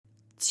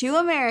To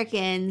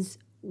Americans,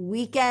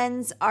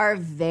 weekends are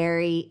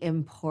very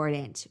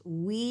important.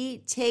 We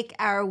take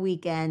our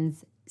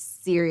weekends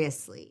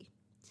seriously.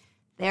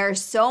 They are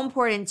so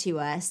important to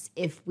us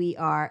if we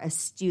are a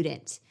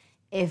student,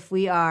 if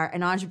we are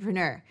an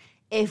entrepreneur,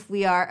 if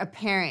we are a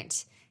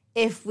parent,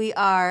 if we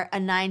are a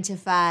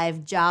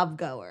 9-to-5 job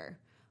goer.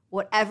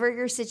 Whatever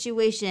your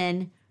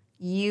situation,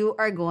 you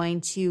are going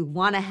to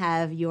want to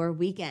have your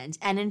weekend.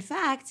 And in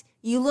fact,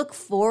 you look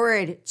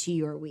forward to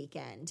your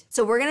weekend.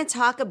 So we're going to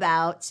talk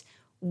about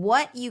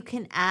what you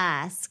can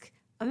ask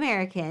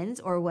Americans,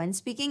 or when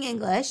speaking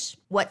English,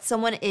 what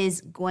someone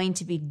is going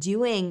to be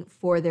doing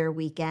for their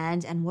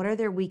weekend and what are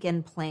their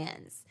weekend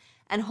plans.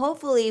 And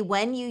hopefully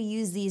when you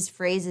use these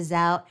phrases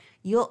out,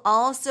 you'll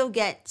also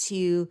get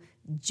to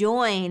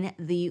join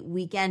the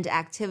weekend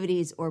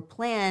activities or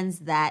plans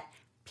that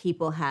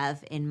people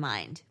have in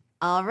mind.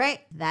 All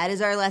right, that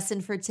is our lesson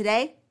for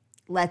today.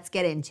 Let's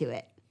get into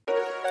it.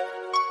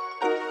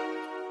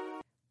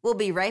 We'll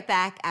be right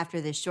back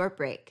after this short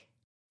break.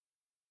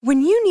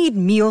 When you need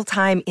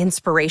mealtime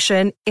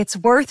inspiration, it's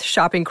worth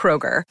shopping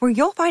Kroger, where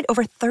you'll find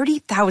over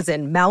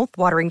 30,000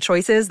 mouth-watering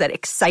choices that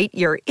excite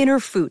your inner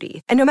foodie.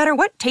 And no matter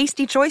what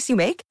tasty choice you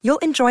make, you'll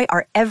enjoy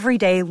our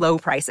everyday low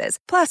prices,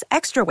 plus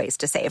extra ways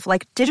to save,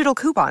 like digital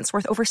coupons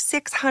worth over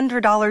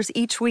 $600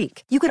 each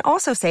week. You can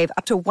also save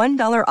up to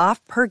 $1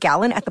 off per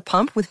gallon at the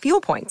pump with fuel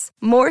points.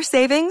 More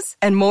savings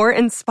and more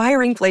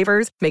inspiring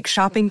flavors make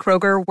shopping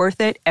Kroger worth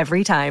it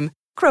every time.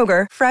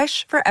 Kroger,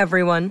 fresh for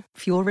everyone.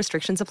 Fuel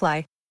restrictions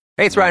apply.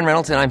 Hey, it's Ryan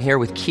Reynolds, and I'm here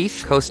with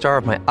Keith, co-star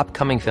of my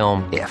upcoming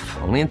film, If,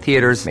 only in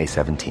theaters May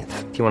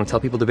 17th. Do you want to tell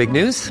people the big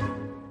news?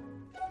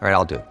 All right,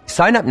 I'll do it.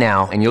 Sign up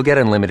now and you'll get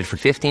unlimited for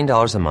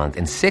 $15 a month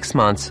and 6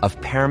 months of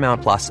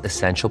Paramount Plus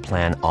Essential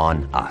Plan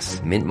on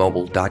us.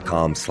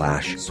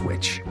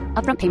 MintMobile.com/switch.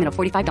 Upfront payment of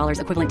 $45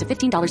 equivalent to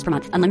 $15 per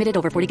month. Unlimited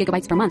over 40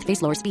 gigabytes per month.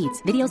 Face lower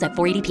speeds. Videos at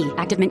 480p.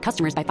 Active Mint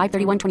customers by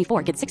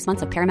 531.24 get 6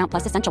 months of Paramount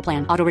Plus Essential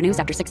Plan. Auto renews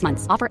after 6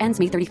 months. Offer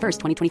ends May 31st,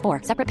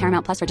 2024. Separate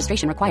Paramount Plus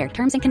registration required.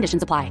 Terms and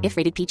conditions apply if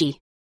rated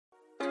PG.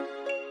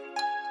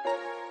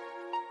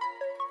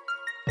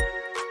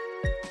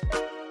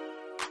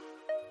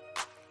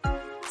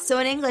 So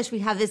in English, we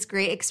have this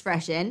great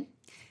expression.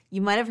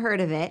 You might have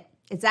heard of it.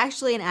 It's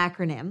actually an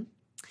acronym.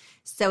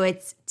 So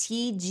it's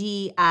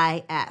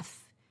TGIF,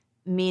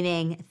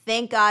 meaning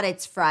thank God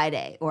it's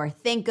Friday, or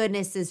thank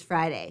goodness it's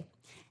Friday.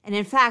 And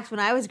in fact, when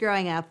I was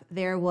growing up,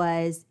 there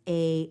was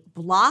a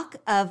block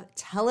of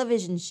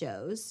television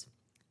shows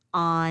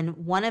on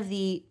one of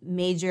the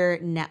major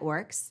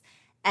networks.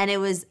 And it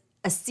was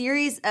a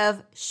series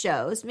of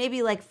shows,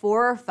 maybe like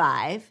 4 or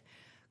 5,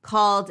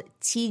 called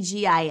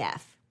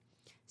TGIF.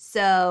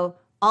 So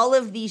all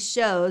of these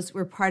shows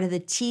were part of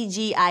the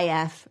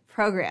TGIF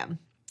program.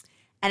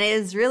 And it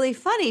is really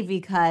funny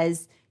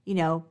because, you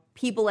know,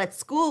 people at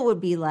school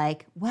would be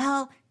like,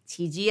 well,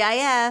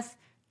 TGIF,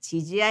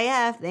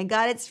 thank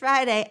God it's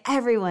Friday.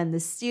 Everyone, the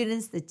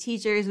students, the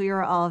teachers, we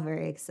were all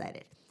very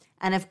excited.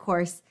 And of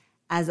course,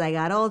 as I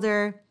got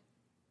older,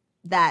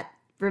 that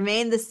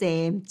remained the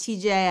same.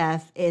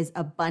 TGIF is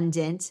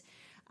abundant.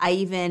 I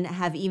even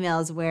have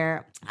emails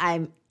where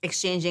I'm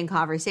exchanging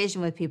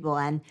conversation with people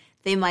and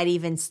they might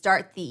even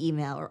start the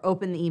email or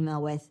open the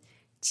email with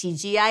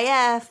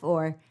TGIF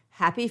or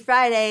Happy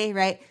Friday,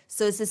 right?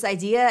 So it's this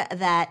idea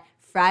that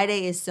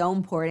Friday is so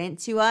important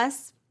to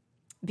us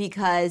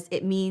because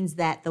it means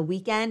that the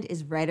weekend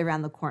is right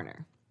around the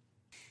corner.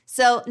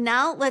 So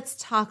now let's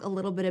talk a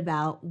little bit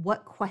about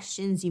what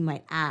questions you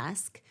might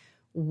ask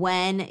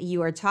when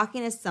you are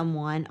talking to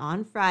someone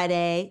on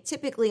Friday,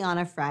 typically on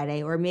a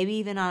Friday or maybe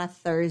even on a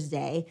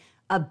Thursday,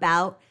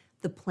 about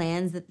the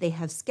plans that they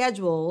have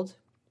scheduled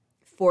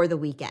for the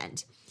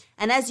weekend.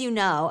 And as you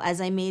know,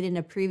 as I made in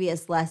a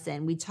previous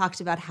lesson, we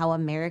talked about how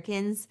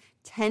Americans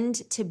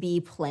tend to be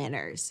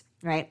planners,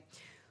 right?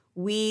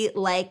 We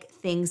like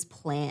things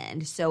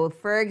planned. So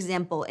for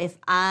example, if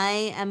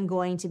I am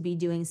going to be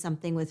doing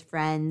something with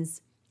friends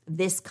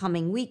this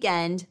coming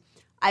weekend,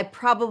 I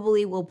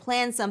probably will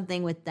plan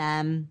something with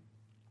them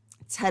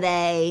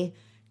today,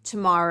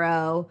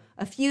 tomorrow,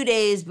 a few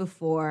days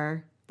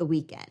before the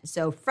weekend.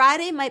 So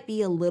Friday might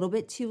be a little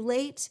bit too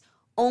late,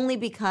 only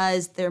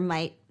because there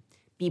might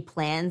be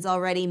plans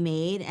already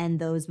made and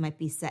those might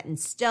be set in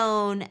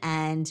stone.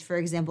 And for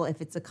example, if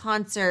it's a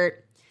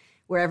concert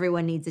where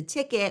everyone needs a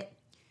ticket,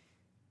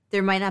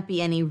 there might not be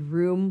any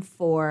room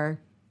for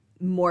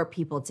more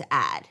people to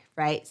add,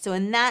 right? So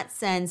in that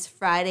sense,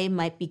 Friday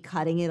might be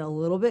cutting it a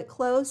little bit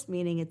close,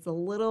 meaning it's a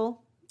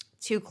little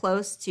too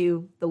close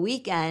to the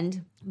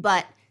weekend,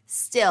 but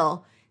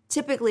still,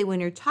 typically when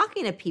you're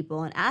talking to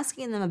people and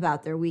asking them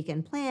about their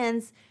weekend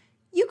plans,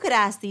 you could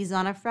ask these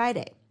on a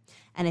Friday.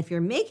 And if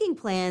you're making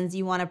plans,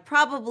 you want to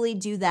probably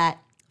do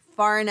that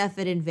far enough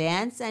in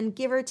advance and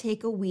give or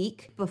take a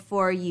week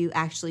before you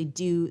actually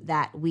do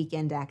that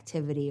weekend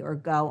activity or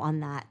go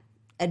on that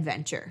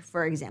adventure,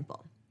 for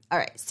example. All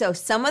right, so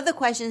some of the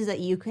questions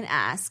that you can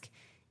ask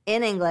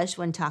in English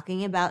when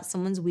talking about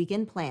someone's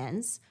weekend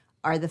plans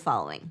are the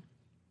following.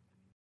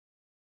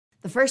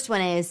 The first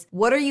one is,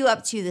 what are you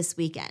up to this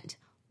weekend?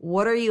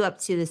 What are you up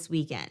to this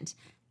weekend?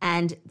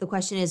 And the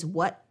question is,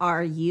 what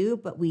are you?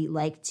 But we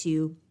like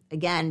to,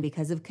 again,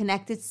 because of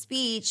connected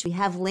speech, we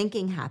have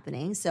linking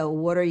happening. So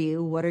what are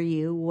you? What are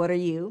you? What are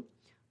you?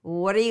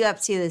 What are you up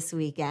to this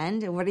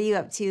weekend? What are you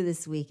up to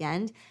this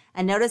weekend?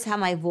 And notice how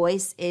my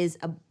voice is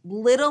a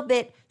little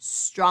bit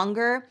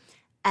stronger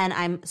and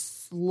I'm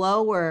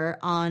slower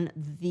on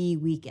the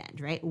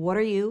weekend, right? What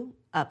are you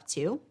up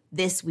to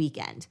this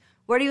weekend?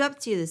 What are you up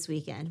to this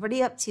weekend? What are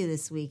you up to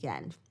this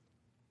weekend?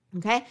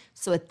 Okay,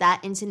 so with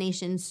that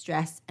intonation,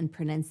 stress, and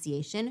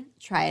pronunciation,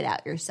 try it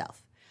out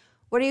yourself.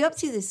 What are you up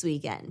to this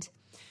weekend?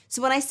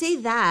 So when I say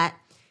that,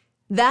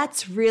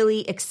 that's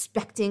really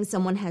expecting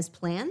someone has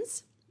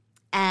plans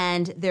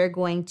and they're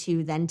going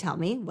to then tell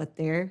me what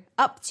they're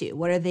up to.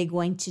 What are they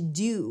going to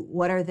do?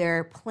 What are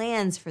their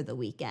plans for the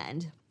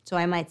weekend? So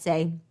I might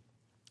say,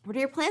 what are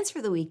your plans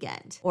for the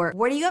weekend? Or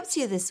what are you up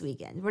to this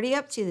weekend? What are you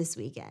up to this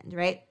weekend,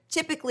 right?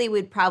 Typically,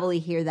 we'd probably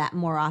hear that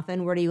more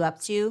often. What are you up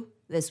to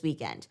this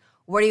weekend?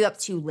 What are you up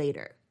to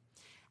later?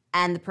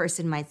 And the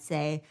person might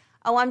say,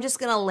 oh, I'm just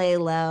going to lay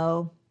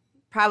low,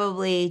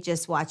 probably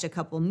just watch a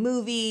couple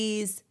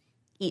movies,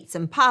 eat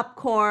some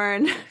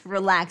popcorn,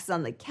 relax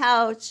on the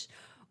couch.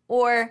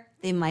 Or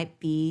they might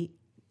be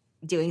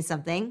doing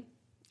something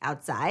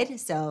outside.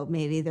 So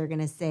maybe they're going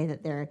to say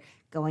that they're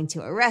going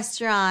to a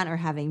restaurant or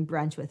having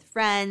brunch with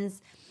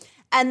friends.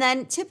 And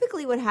then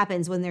typically what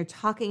happens when they're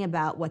talking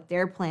about what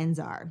their plans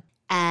are,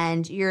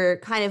 and you're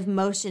kind of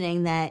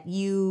motioning that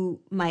you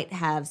might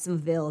have some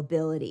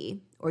availability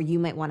or you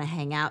might want to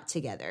hang out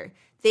together,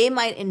 they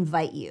might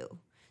invite you.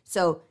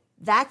 So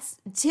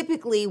that's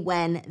typically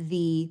when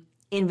the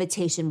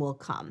invitation will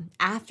come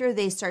after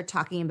they start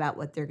talking about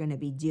what they're going to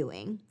be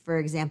doing. For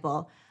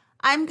example,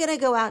 I'm going to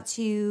go out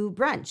to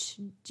brunch.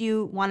 Do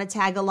you want to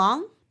tag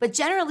along? But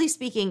generally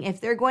speaking,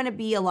 if there are going to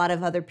be a lot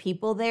of other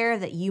people there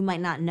that you might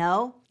not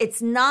know,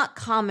 it's not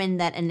common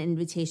that an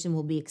invitation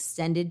will be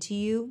extended to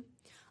you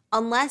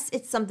unless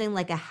it's something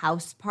like a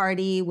house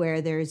party where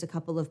there's a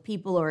couple of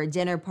people or a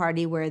dinner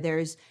party where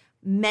there's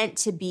meant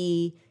to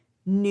be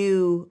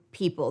new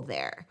people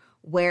there,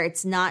 where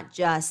it's not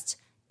just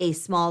a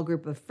small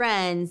group of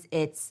friends,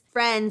 it's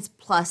friends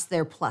plus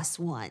their plus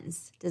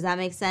ones. Does that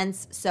make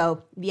sense?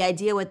 So the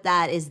idea with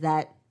that is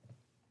that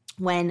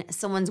when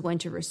someone's going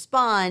to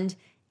respond,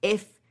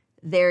 if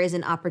there is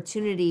an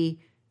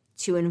opportunity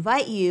to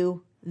invite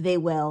you, they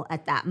will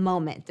at that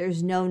moment.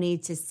 There's no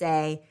need to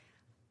say,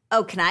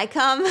 oh, can I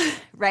come?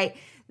 Right?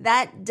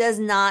 That does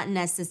not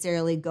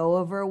necessarily go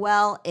over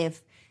well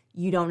if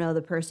you don't know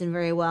the person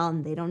very well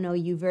and they don't know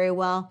you very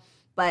well.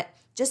 But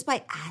just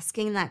by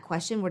asking that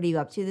question, what are you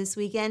up to this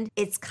weekend?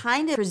 It's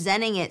kind of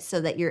presenting it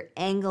so that you're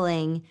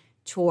angling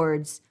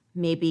towards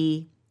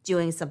maybe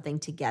doing something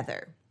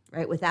together,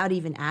 right? Without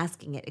even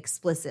asking it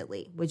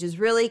explicitly, which is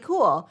really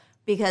cool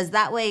because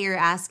that way you're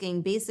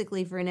asking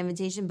basically for an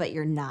invitation, but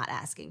you're not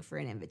asking for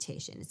an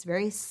invitation. It's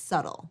very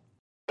subtle.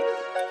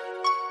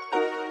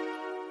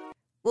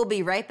 We'll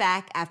be right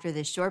back after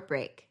this short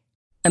break.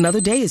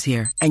 Another day is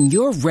here, and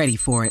you're ready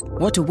for it.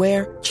 What to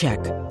wear? Check.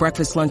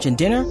 Breakfast, lunch, and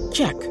dinner?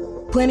 Check.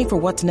 Planning for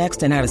what's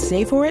next and how to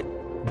save for it?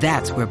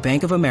 That's where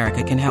Bank of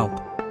America can help.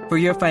 For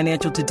your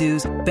financial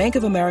to-dos, Bank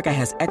of America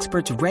has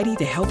experts ready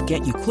to help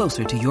get you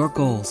closer to your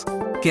goals.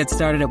 Get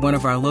started at one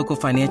of our local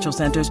financial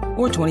centers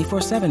or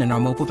 24/7 in our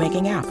mobile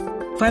banking app.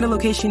 Find a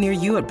location near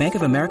you at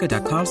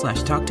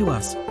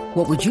bankofamerica.com/talktous.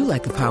 What would you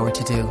like the power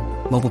to do?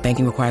 Mobile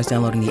banking requires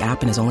downloading the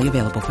app and is only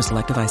available for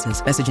select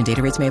devices. Message and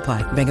data rates may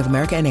apply. Bank of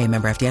America N.A.,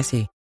 member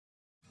FDIC.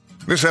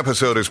 This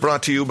episode is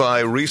brought to you by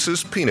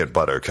Reese's Peanut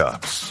Butter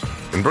Cups.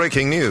 In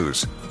breaking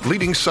news,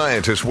 leading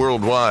scientists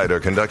worldwide are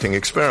conducting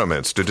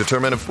experiments to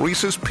determine if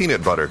Reese's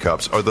Peanut Butter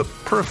Cups are the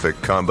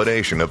perfect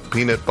combination of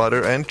peanut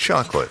butter and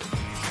chocolate.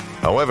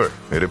 However,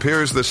 it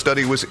appears the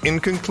study was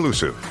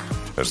inconclusive,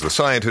 as the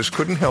scientists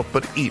couldn't help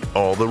but eat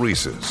all the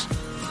Reese's.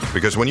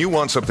 Because when you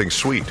want something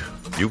sweet,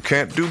 you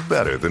can't do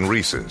better than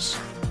Reese's.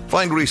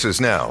 Find Reese's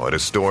now at a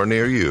store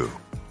near you.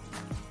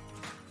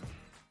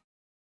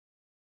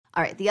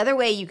 All right, the other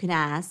way you can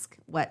ask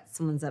what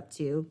someone's up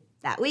to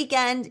that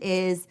weekend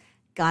is,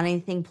 got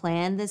anything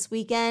planned this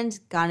weekend?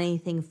 Got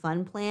anything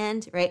fun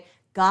planned, right?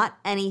 Got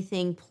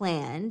anything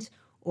planned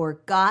or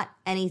got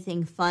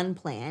anything fun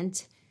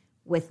planned?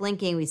 With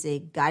linking, we say,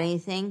 got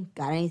anything,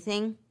 got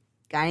anything,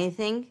 got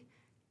anything,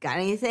 got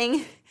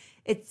anything?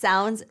 It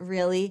sounds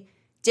really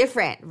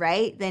different,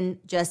 right, than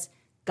just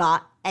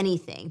got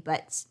anything.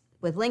 But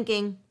with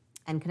linking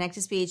and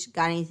connected speech,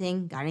 got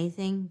anything, got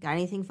anything, got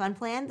anything fun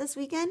planned this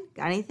weekend?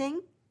 Got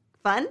anything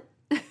fun?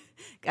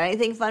 Got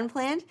anything fun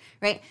planned,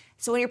 right?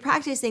 So when you're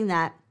practicing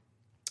that,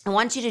 I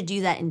want you to do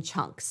that in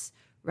chunks,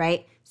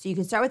 right? So you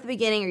can start with the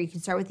beginning or you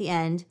can start with the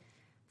end.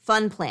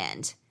 Fun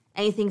planned.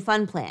 Anything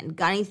fun planned?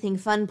 Got anything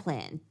fun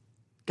planned?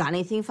 Got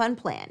anything fun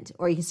planned?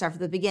 Or you can start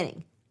from the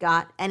beginning.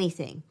 Got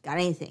anything, got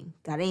anything,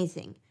 got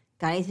anything,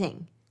 got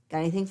anything, got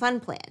anything fun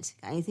planned,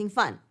 got anything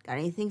fun, got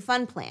anything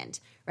fun planned,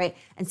 right?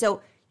 And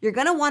so you're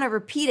going to want to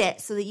repeat it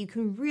so that you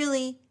can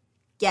really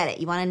get it.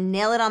 You want to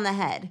nail it on the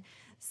head.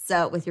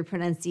 So with your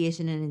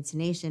pronunciation and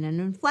intonation and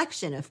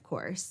inflection, of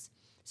course.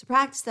 So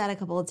practice that a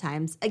couple of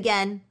times.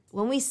 Again,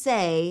 when we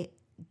say,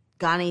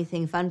 got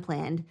anything fun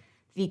planned,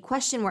 the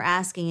question we're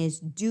asking is,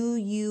 do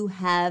you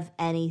have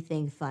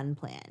anything fun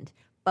planned?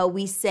 But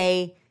we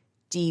say,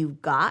 do you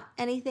got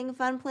anything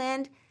fun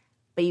planned?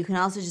 But you can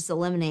also just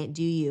eliminate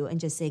do you and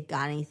just say,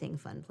 got anything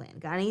fun planned?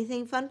 Got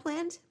anything fun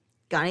planned?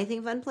 Got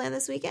anything fun planned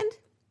this weekend?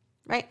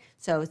 Right?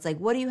 So it's like,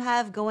 what do you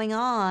have going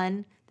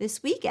on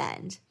this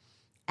weekend?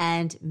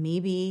 And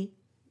maybe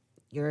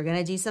you're going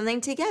to do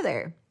something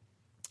together.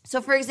 So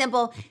for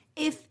example,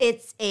 if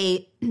it's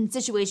a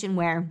situation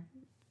where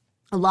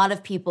a lot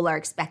of people are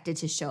expected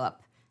to show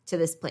up to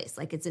this place,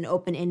 like it's an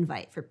open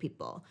invite for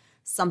people,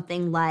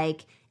 something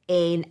like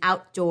an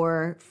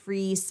outdoor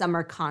free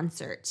summer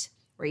concert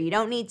where you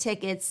don't need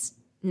tickets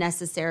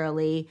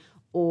necessarily,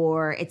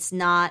 or it's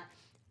not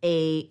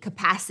a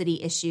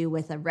capacity issue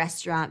with a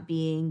restaurant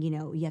being,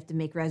 you have to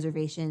make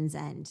reservations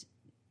and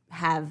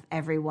have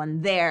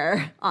everyone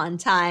there on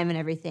time and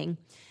everything,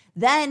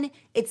 then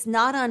it's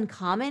not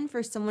uncommon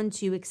for someone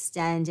to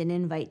extend an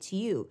invite to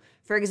you.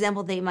 For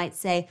example, they might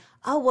say,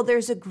 oh, well,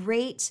 there's a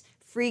great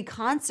free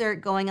concert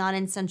going on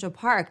in Central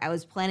Park. I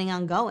was planning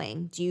on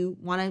going. Do you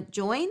want to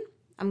join?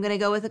 I'm going to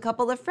go with a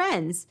couple of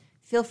friends.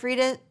 Feel free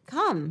to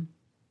come,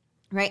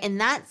 right? In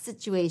that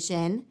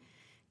situation,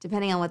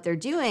 depending on what they're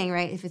doing,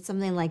 right? If it's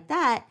something like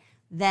that,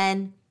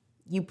 then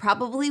you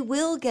probably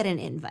will get an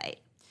invite.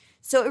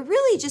 So it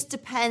really just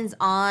depends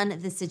on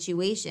the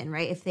situation,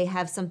 right? If they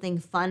have something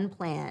fun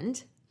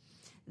planned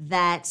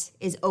that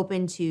is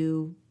open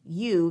to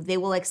you, they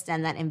will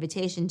extend that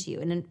invitation to you.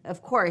 And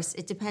of course,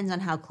 it depends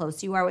on how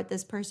close you are with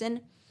this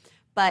person.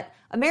 But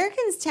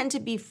Americans tend to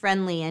be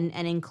friendly and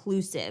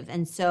inclusive.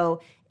 And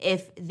so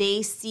if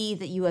they see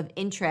that you have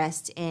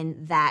interest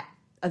in that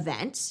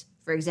event,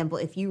 for example,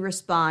 if you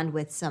respond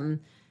with some,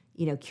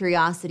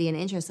 curiosity and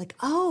interest, like,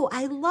 oh,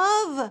 I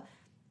love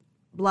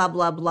blah,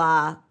 blah,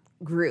 blah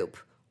group,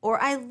 or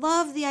I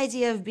love the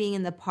idea of being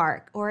in the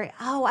park, or,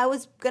 oh, I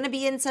was going to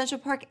be in Central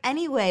Park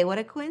anyway. What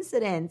a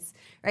coincidence,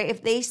 right?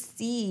 If they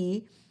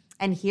see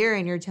and hear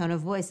in your tone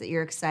of voice that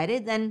you're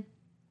excited, then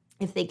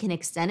if they can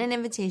extend an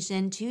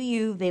invitation to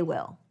you, they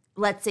will.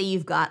 Let's say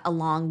you've got a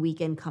long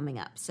weekend coming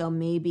up. So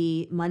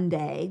maybe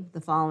Monday,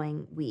 the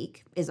following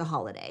week, is a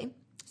holiday.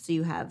 So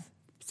you have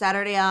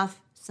Saturday off,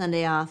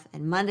 Sunday off,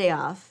 and Monday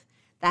off.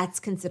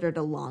 That's considered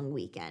a long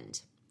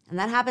weekend. And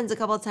that happens a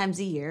couple of times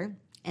a year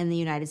in the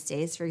United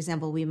States. For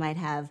example, we might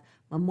have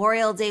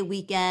Memorial Day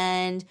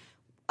weekend,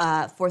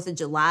 4th of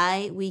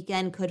July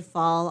weekend could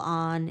fall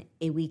on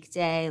a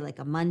weekday, like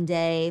a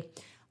Monday.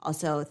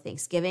 Also,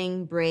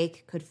 Thanksgiving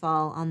break could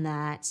fall on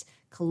that.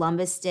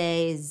 Columbus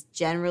Day is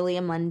generally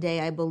a Monday,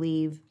 I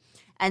believe.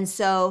 And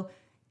so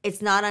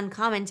it's not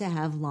uncommon to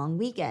have long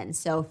weekends.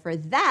 So for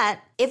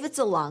that, if it's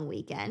a long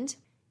weekend,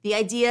 the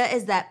idea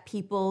is that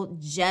people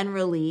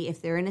generally,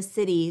 if they're in a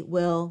city,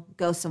 will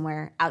go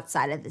somewhere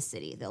outside of the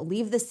city. They'll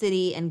leave the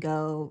city and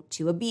go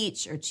to a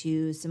beach or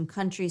to some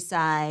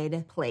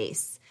countryside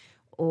place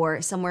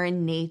or somewhere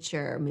in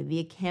nature, maybe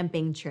a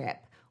camping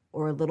trip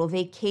or a little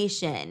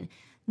vacation.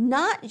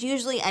 Not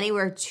usually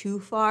anywhere too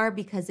far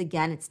because,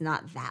 again, it's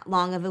not that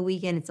long of a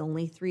weekend. It's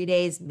only 3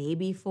 days,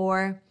 maybe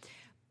 4.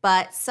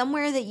 But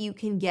somewhere that you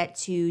can get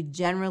to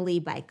generally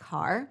by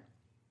car.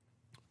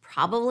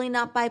 Probably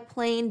not by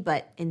plane,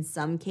 but in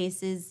some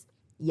cases,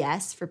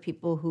 yes, for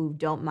people who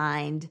don't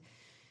mind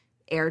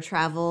air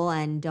travel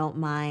and don't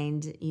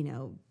mind,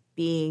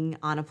 being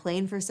on a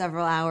plane for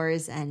several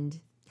hours and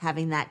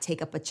having that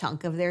take up a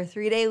chunk of their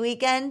 3-day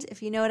weekend,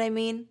 if you know what I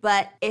mean.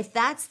 But if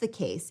that's the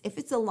case, if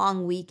it's a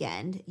long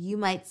weekend, you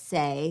might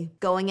say,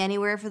 going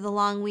anywhere for the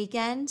long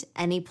weekend?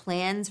 Any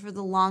plans for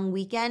the long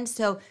weekend?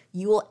 So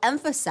you will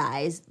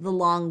emphasize the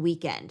long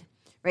weekend,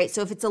 right?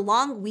 So if it's a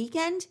long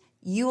weekend,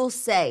 you will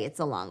say it's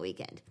a long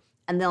weekend,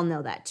 and they'll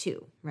know that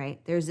too,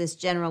 right? There's this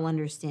general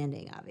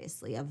understanding,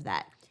 obviously, of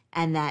that,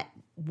 and that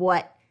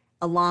what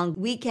a long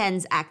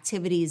weekend's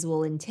activities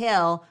will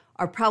entail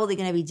are probably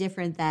going to be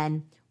different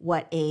than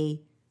what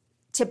a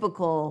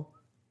typical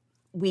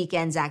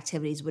weekend's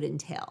activities would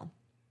entail,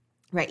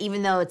 right?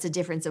 Even though it's a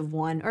difference of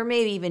 1 or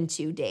maybe even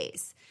 2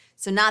 days.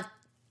 So not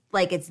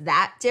like it's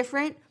that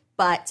different,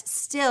 but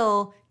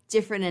still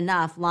different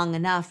enough, long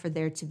enough for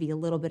there to be a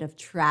little bit of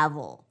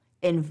travel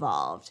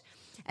involved.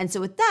 And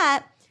so with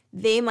that,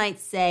 they might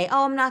say,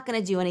 oh, I'm not going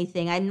to do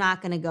anything. I'm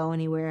not going to go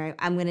anywhere.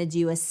 I'm going to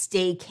do a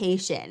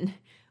staycation,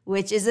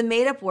 which is a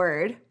made-up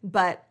word,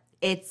 but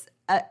it's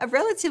a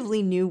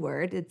relatively new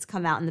word. It's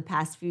come out in the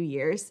past few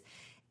years.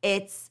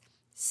 It's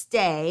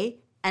stay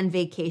and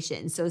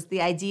vacation. So it's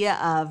the idea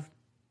of,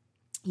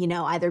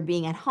 either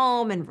being at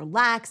home and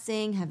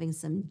relaxing, having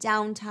some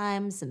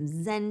downtime, some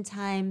zen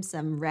time,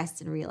 some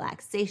rest and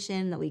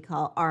relaxation that we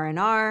call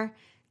R&R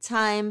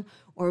time,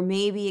 or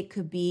maybe it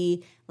could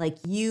be like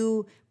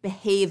you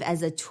behave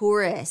as a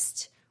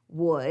tourist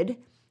would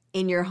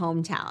in your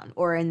hometown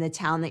or in the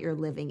town that you're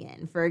living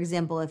in. For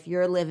example, if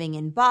you're living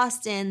in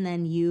Boston,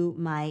 then you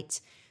might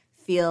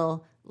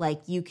feel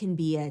Like you can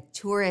be a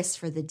tourist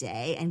for the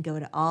day and go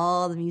to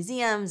all the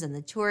museums and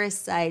the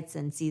tourist sites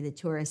and see the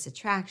tourist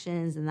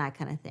attractions and that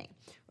kind of thing.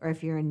 Or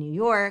if you're in New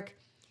York,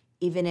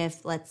 even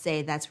if, let's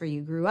say, that's where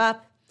you grew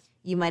up,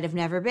 you might have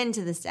never been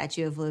to the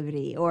Statue of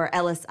Liberty or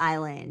Ellis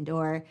Island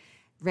or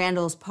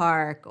Randall's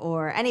Park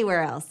or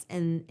anywhere else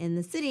in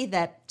the city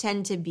that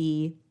tend to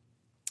be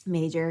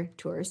major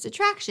tourist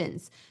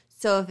attractions.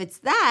 So if it's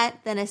that,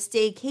 then a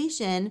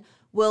staycation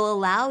will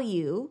allow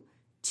you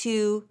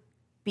to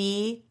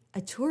be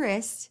a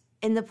tourist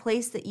in the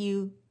place that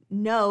you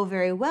know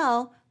very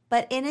well,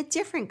 but in a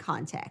different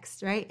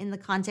context, right? In the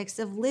context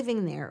of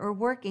living there or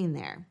working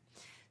there.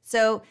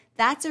 So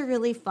that's a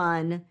really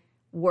fun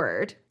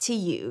word to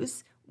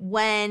use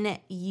when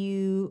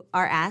you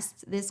are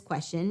asked this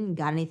question,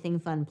 got anything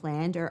fun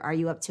planned, or are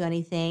you up to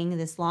anything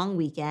this long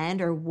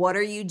weekend, or what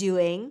are you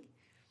doing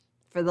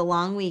for the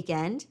long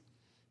weekend?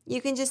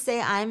 You can just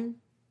say, I'm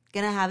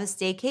going to have a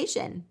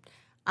staycation.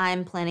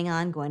 I'm planning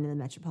on going to the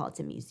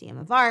Metropolitan Museum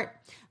of Art.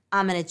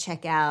 I'm going to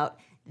check out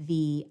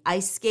the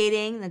ice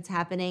skating that's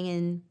happening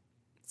in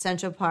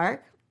Central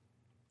Park.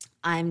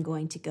 I'm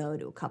going to go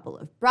to a couple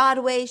of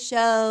Broadway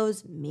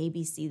shows,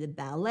 maybe see the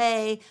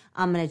ballet.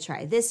 I'm going to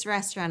try this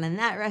restaurant and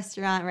that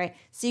restaurant, right?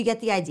 So you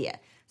get the idea.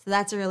 So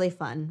that's a really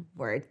fun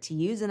word to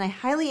use, and I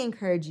highly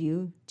encourage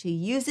you to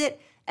use it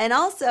and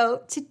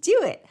also to do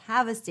it.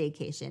 Have a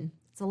staycation.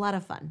 It's a lot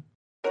of fun.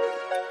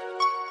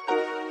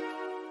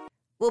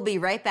 We'll be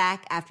right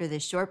back after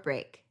this short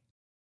break.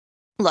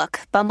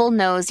 Look, Bumble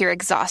knows you're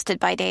exhausted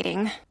by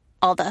dating.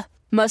 All the,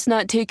 must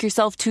not take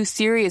yourself too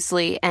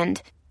seriously,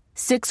 and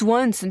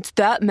 6'1" since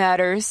that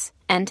matters.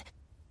 And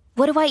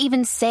what do I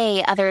even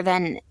say other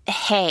than,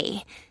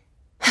 hey?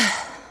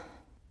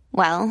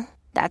 Well,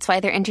 that's why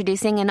they're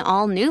introducing an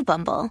all-new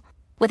Bumble,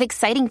 with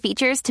exciting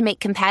features to make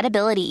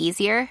compatibility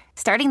easier,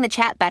 starting the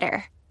chat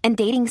better, and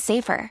dating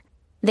safer.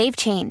 They've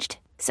changed,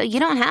 so you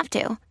don't have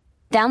to.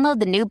 Download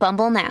the new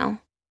Bumble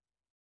now.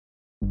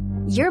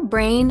 Your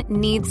brain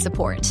needs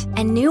support,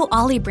 and new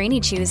Ollie Brainy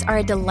Chews are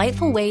a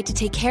delightful way to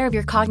take care of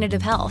your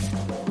cognitive health.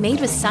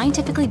 Made with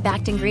scientifically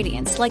backed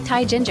ingredients like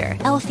Thai ginger,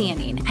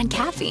 L-theanine, and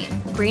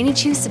caffeine, Brainy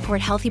Chews support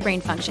healthy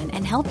brain function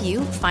and help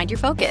you find your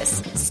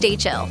focus, stay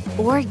chill,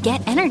 or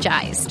get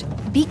energized.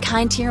 Be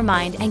kind to your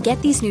mind and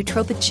get these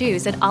nootropic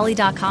chews at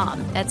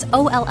ollie.com. That's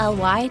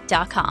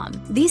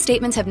OLLY.com. These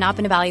statements have not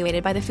been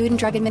evaluated by the Food and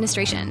Drug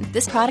Administration.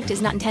 This product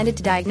is not intended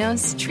to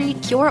diagnose,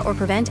 treat, cure, or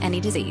prevent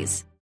any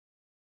disease.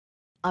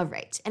 All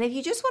right. And if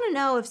you just want to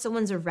know if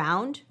someone's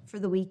around for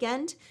the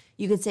weekend,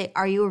 you could say,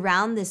 are you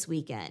around this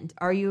weekend?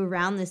 Are you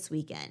around this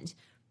weekend?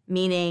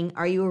 Meaning,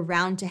 are you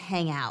around to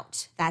hang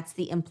out? That's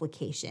the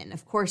implication.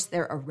 Of course,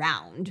 they're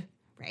around,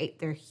 right?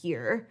 They're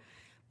here.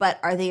 But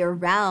are they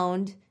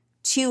around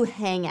to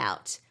hang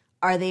out?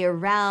 Are they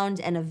around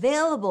and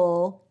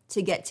available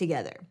to get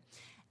together?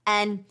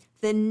 And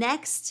the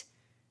next,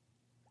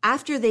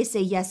 after they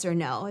say yes or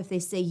no, if they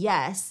say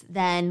yes,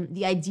 then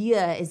the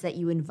idea is that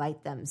you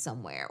invite them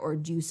somewhere or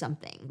do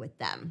something with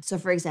them. So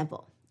for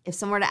example, if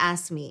someone were to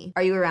ask me,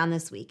 are you around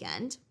this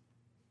weekend?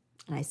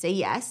 And I say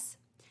yes,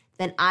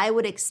 then I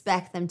would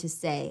expect them to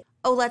say,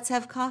 oh, let's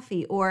have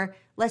coffee, or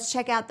let's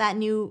check out that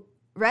new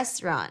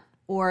restaurant,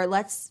 or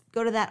let's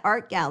go to that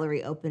art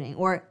gallery opening,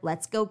 or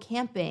let's go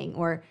camping,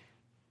 or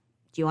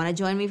do you want to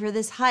join me for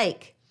this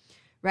hike,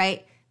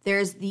 right?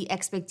 There's the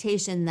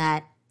expectation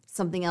that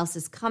something else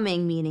is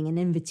coming, meaning an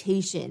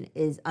invitation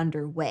is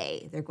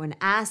underway. They're going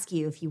to ask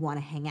you if you want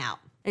to hang out.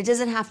 It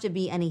doesn't have to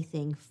be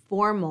anything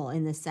formal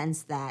in the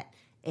sense that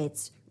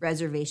it's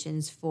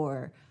reservations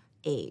for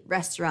a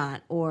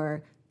restaurant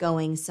or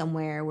going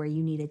somewhere where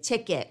you need a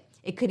ticket.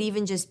 It could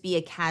even just be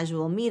a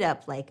casual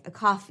meetup like a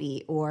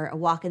coffee or a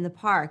walk in the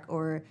park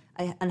or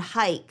a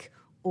hike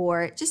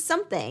or just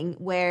something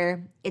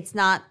where it's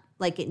not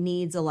like it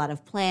needs a lot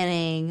of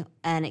planning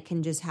and it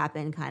can just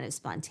happen kind of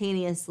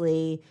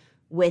spontaneously,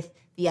 with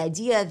the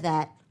idea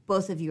that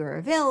both of you are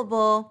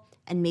available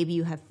and maybe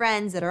you have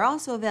friends that are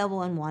also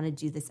available and want to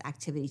do this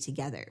activity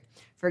together.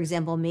 For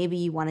example, maybe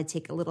you want to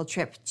take a little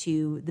trip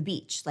to the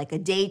beach, like a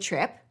day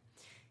trip.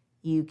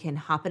 You can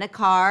hop in a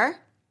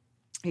car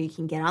or you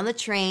can get on the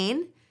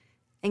train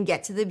and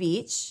get to the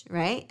beach,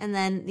 right? And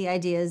then the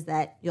idea is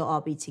that you'll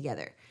all be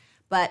together.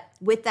 But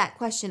with that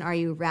question, are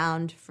you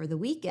around for the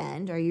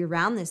weekend? Are you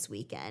around this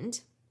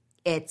weekend?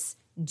 It's,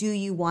 do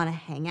you want to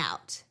hang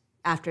out?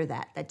 After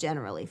that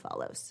generally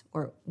follows.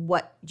 Or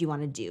what do you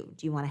want to do?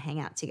 Do you want to hang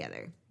out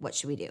together? What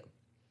should we do?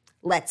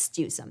 Let's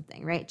do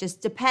something, right?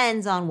 Just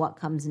depends on what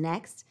comes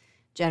next.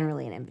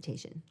 Generally an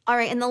invitation. All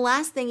right, and the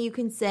last thing you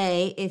can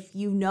say, if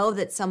you know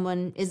that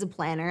someone is a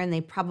planner and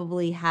they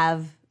probably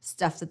have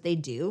stuff that they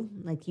do,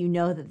 like you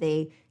know that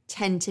they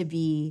tend to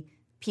be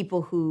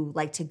people who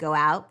like to go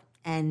out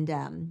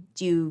and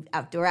do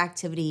outdoor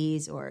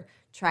activities or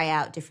try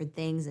out different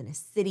things in a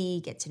city,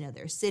 get to know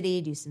their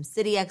city, do some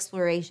city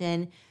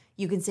exploration.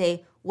 You can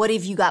say, what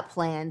have you got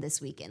planned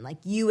this weekend? Like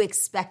you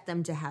expect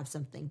them to have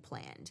something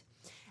planned.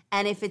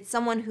 And if it's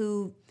someone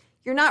who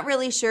you're not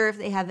really sure if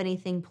they have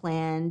anything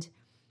planned,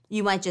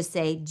 you might just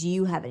say, do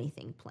you have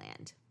anything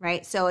planned,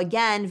 right? So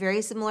again,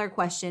 very similar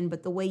question,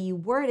 but the way you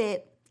word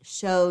it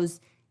shows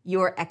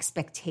your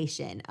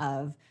expectation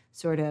of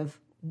sort of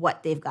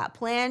what they've got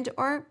planned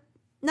or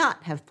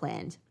not have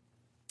planned.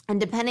 And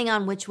depending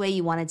on which way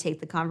you want to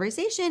take the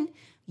conversation,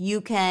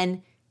 you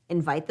can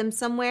invite them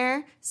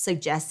somewhere,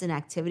 suggest an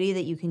activity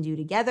that you can do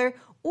together,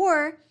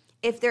 or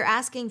if they're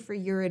asking for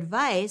your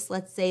advice,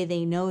 let's say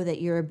they know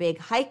that you're a big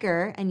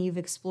hiker and you've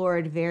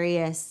explored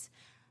various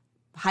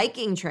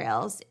hiking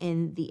trails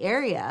in the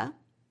area,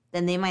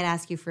 then they might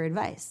ask you for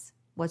advice.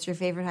 What's your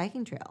favorite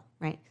hiking trail,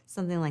 right?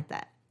 Something like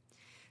that.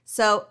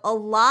 So a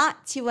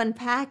lot to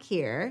unpack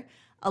here,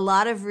 a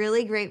lot of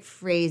really great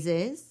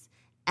phrases,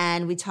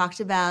 and we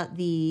talked about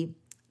the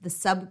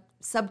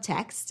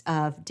subtext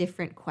of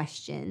different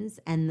questions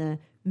and the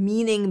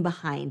meaning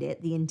behind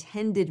it, the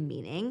intended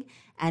meaning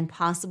and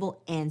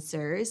possible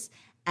answers,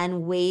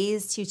 and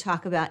ways to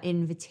talk about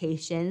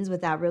invitations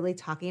without really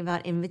talking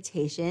about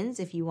invitations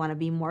if you want to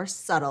be more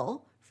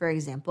subtle, for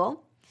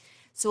example.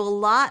 So a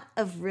lot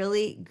of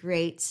really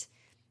great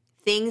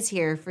things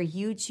here for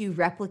you to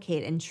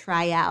replicate and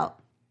try out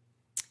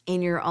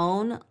in your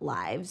own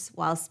lives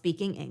while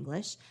speaking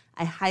English.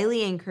 I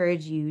highly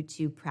encourage you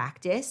to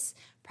practice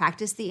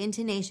the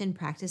intonation,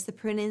 practice the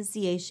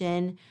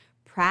pronunciation,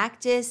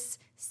 practice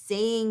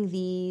saying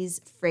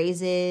these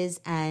phrases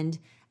and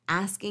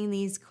asking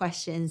these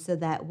questions so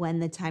that when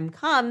the time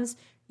comes,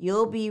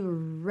 you'll be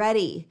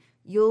ready.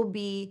 You'll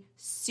be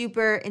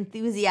super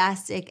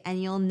enthusiastic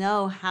and you'll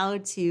know how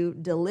to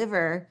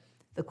deliver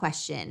the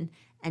question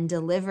and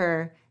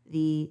deliver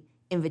the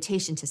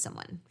invitation to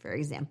someone, for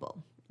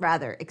example.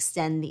 Rather,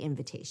 extend the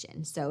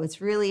invitation. So it's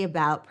really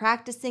about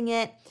practicing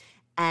it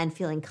and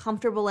feeling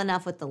comfortable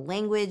enough with the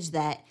language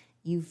that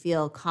you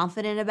feel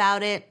confident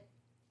about it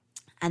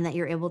and that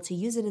you're able to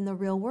use it in the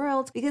real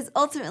world, because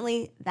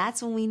ultimately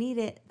that's when we need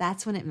it.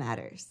 That's when it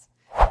matters.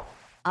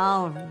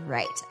 All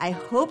right. I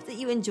hope that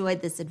you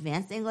enjoyed this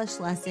advanced English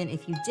lesson.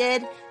 If you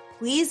did,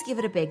 please give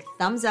it a big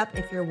thumbs up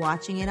if you're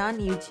watching it on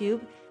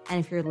YouTube. And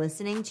if you're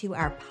listening to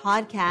our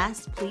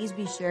podcast, please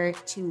be sure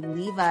to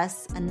leave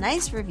us a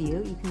nice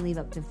review. You can leave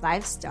up to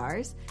 5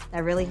 stars.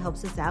 That really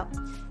helps us out.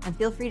 And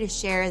feel free to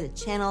share the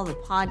channel, the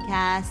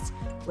podcast,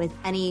 with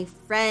any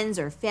friends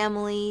or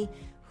family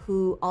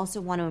who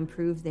also want to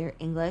improve their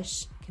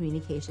English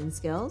communication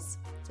skills.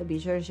 So be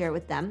sure to share it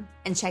with them.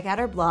 And check out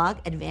our blog,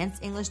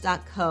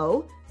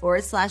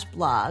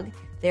 advancedenglish.co/blog.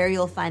 There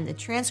you'll find the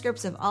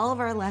transcripts of all of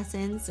our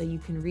lessons so you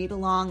can read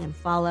along and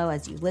follow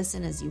as you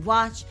listen, as you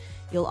watch.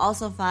 You'll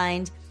also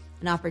find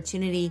an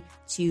opportunity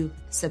to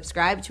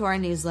subscribe to our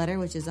newsletter,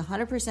 which is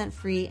 100%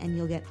 free, and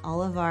you'll get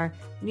all of our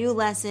new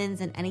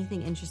lessons and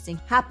anything interesting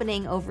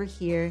happening over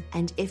here.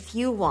 And if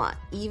you want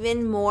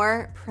even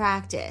more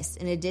practice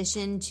in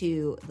addition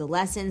to the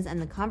lessons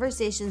and the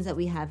conversations that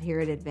we have here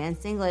at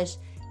Advanced English,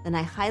 then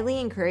I highly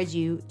encourage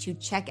you to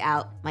check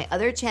out my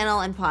other channel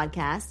and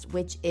podcast,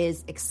 which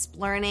is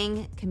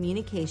Explearning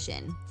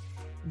Communication.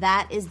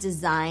 That is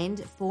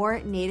designed for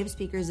native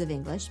speakers of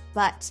English,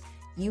 but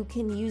you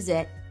can use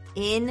it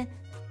in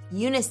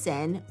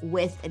unison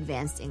with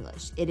Advanced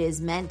English. It is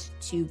meant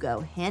to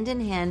go hand in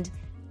hand,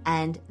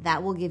 and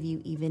that will give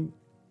you even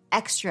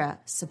extra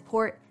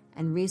support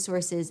and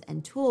resources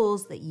and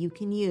tools that you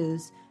can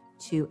use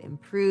to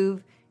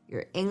improve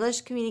your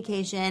English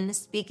communication,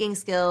 speaking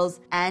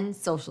skills, and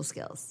social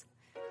skills.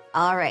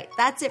 All right,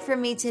 that's it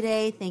from me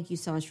today. Thank you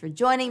so much for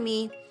joining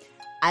me.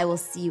 I will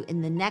see you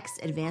in the next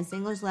Advanced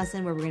English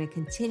lesson where we're going to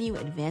continue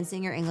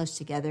advancing your English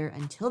together.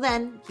 Until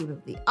then, keep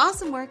up the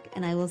awesome work,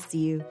 and I will see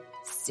you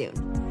soon.